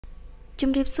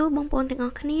ជំរាបសួរបងប្អូនទាំងអ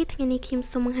ស់គ្នាថ្ងៃនេះខ្ញុំ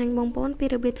សូមបង្ហាញបងប្អូនពី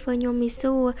របៀបធ្វើញ៉ាំមី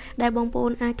ស៊ូដែលបងប្អូ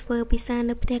នអាចធ្វើពិសា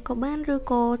នៅផ្ទះក៏បានឬ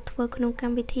ក៏ធ្វើក្នុងក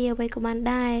ម្មវិធីអ្វីក៏បាន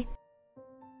ដែរ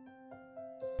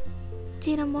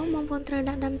ជាដំបូងបងប្អូនត្រូវ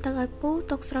ដាក់ដាំទឹកឲ្យពុះ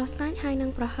ទុកស្រស់សាច់ហើយនឹង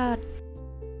ប្រហិត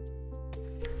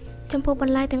ចំពោះប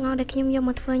ន្លែទាំងអស់ដែលខ្ញុំយក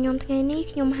មកធ្វើញ៉ាំថ្ងៃនេះ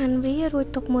ខ្ញុំហាន់វារួច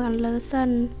ទុកមួយអន្លើសិន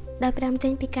ដែលផ្ដើមចេ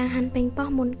ញពីការហាន់ពេញប៉ោះ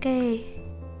មុនគេ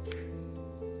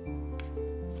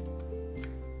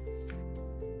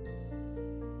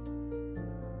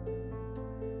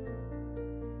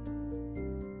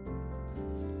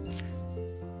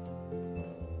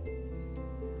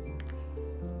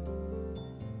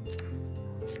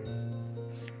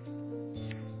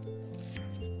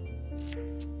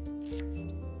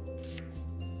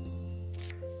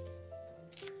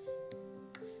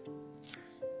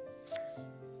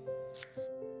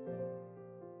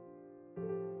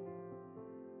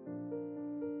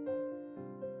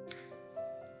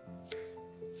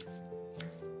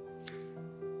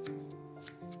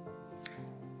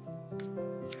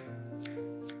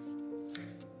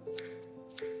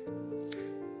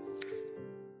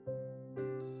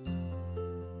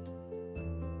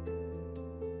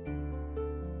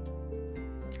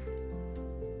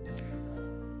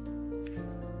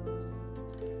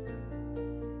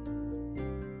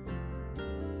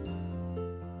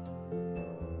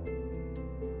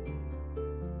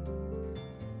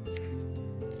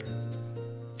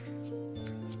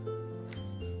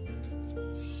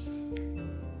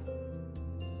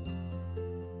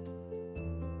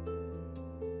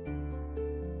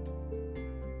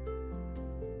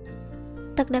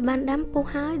ទឹកដែលបានដាំពុះ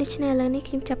ហើយដូច្នេះឥឡូវនេះ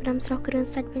ខ្ញុំចាប់ផ្ដើមស្រុះគ្រឿង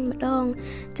សាច់វិញម្ដង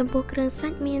ចំពោះគ្រឿងសា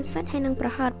ច់មានសាច់ហើយនិងប្រ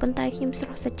ហិតប៉ុន្តែខ្ញុំស្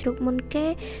រុះសាច់ជ្រូកមុនគេ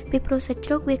ពីព្រោះសាច់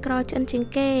ជ្រូកវាក្រឆ្អិនជាង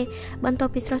គេបន្ទា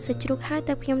ប់ពីស្រុះសាច់ជ្រូកហើយ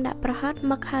ទើបខ្ញុំដាក់ប្រហិត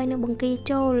មឹកហើយនិងបង្គា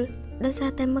ចូលដោយសា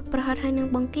រតែមឹកប្រហិតហើយនិង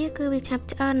បង្គាគឺវាឆាប់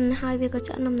ឆ្អិនហើយវាក៏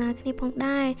ឆ្អិនដំណើរគ្នាផង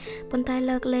ដែរប៉ុន្តែ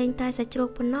លើកលែងតែសាច់ជ្រូក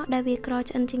ប៉ុណ្ណោះដែលវាក្រ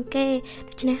ឆ្អិនជាងគេ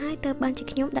ដូច្នេះហើយទើបបានជា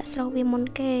ខ្ញុំដាក់ស្រុះវាមុន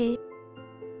គេ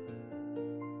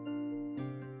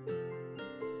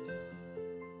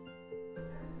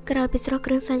ក្រោយពីស្រុះ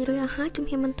គ្រឿងសាច់រួចអស់ហើយជំ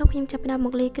ហានបន្ទាប់ខ្ញុំចាប់ផ្ដើមម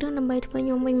កលាយគ្រឿងដើម្បីធ្វើ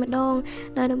ញ៉ាំវិញម្ដង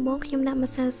ដោយដំបូងខ្ញុំដាក់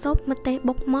ម្សៅស៊ុបម្ទេស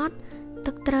បុកម៉ត់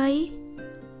ទឹកត្រី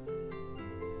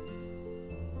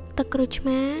ទឹកក្រូចឆ្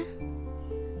មា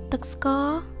ទឹកស្ករ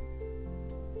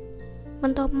ប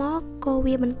ន្ទាប់មកកូរ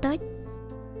វាបន្តិច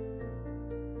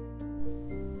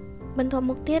បន្ទាប់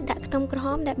មកទៀតដាក់ខ្ទឹមក្រហ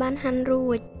មដែលបានហាន់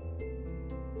រួច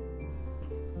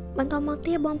បន្តមក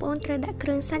ទៀតបងប្អូនត្រូវដាក់គ្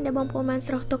រឿងសាច់ដែលបងប្អូនបាន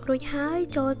ស្រុះទុករួចហើយ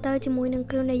ចូលទៅជាមួយនឹង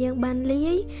គ្រឿងដែលយើងបានលា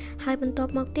យហើយបន្ទា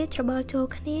ប់មកទៀតច្របល់ចូល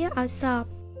គ្នាឲ្យសព្វ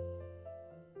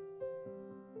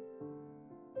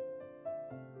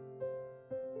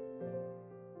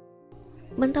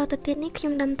បន្តទៅទៀតនេះខ្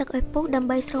ញុំដាំទឹកឲ្យពុះដើម្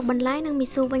បីស្រុះបន្លែនិងមី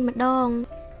ស៊ូវិញម្ដង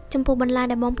ចំពោះបន្លែ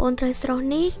ដែលបងប្អូនត្រូវស្រុះ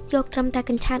នេះយកត្រឹមតែ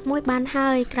កញ្ឆែតមួយបានហើ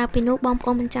យក្រៅពីនោះបងប្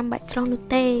អូនមិនចាំបាច់ស្រុះនោះ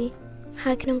ទេ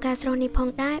ហើយក្នុងការស្រុះនេះផង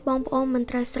ដែរបងប្អូនមិន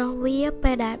ត្រូវស្រុះវា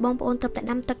ពេលដែលបងប្អូនទើបតែ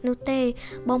ដាំទឹកនោះទេ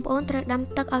បងប្អូនត្រូវដាំ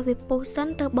ទឹកឲ្យវាពុះសិន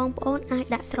ទើបបងប្អូនអាច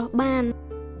ដាក់ស្រុះបាន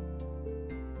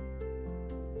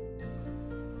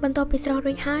បន្ទាប់ពីស្រុះ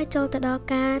រួចហើយចូលទៅដល់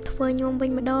ការធ្វើញ៉ាំវិ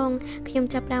ញម្ដងខ្ញុំ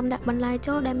ចាប់ផ្ដើមដាក់បន្លែ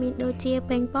ចូលដែលមានដូចជា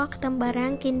ប៉េងប៉ោះខ្ទឹមបារាំ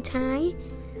ងគីនឆាយ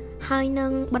ហើយនឹ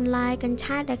ងបន្លែកញ្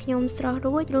ឆែតដែលខ្ញុំស្រុះ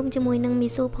រួចរួមជាមួយនឹងមី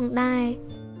ស៊ូផងដែ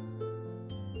រ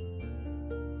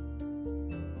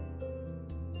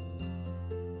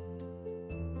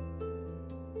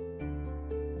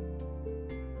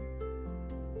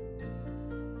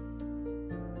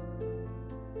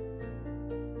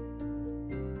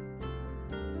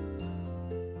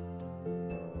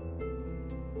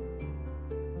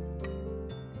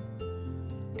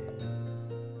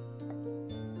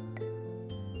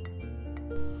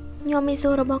ញ៉ាំមីស៊ូ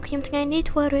របស់ខ្ញុំថ្ងៃនេះ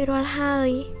ធ្វើរួចរាល់ហើយ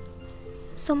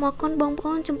សូមអរគុណបងប្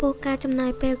អូនចំពោះការចំណា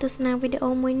យពេលទស្សនាវីដេ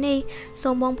អូមួយនេះសូ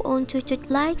មបងប្អូនជួយចុច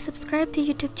like subscribe ទៅ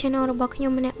YouTube channel របស់ខ្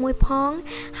ញុំម្នាក់មួយផង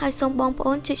ហើយសូមបងប្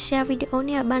អូនចុច share វីដេអូ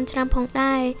នេះឲ្យបានច្រើនផង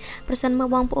ដែរប្រសិនបើ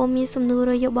បងប្អូនមានសំណួ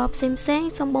រឬយោបល់ផ្សេងៗ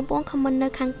សូមបងប្អូន comment នៅ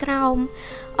ខាងក្រោម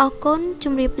អរគុណជ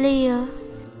ម្រាបលា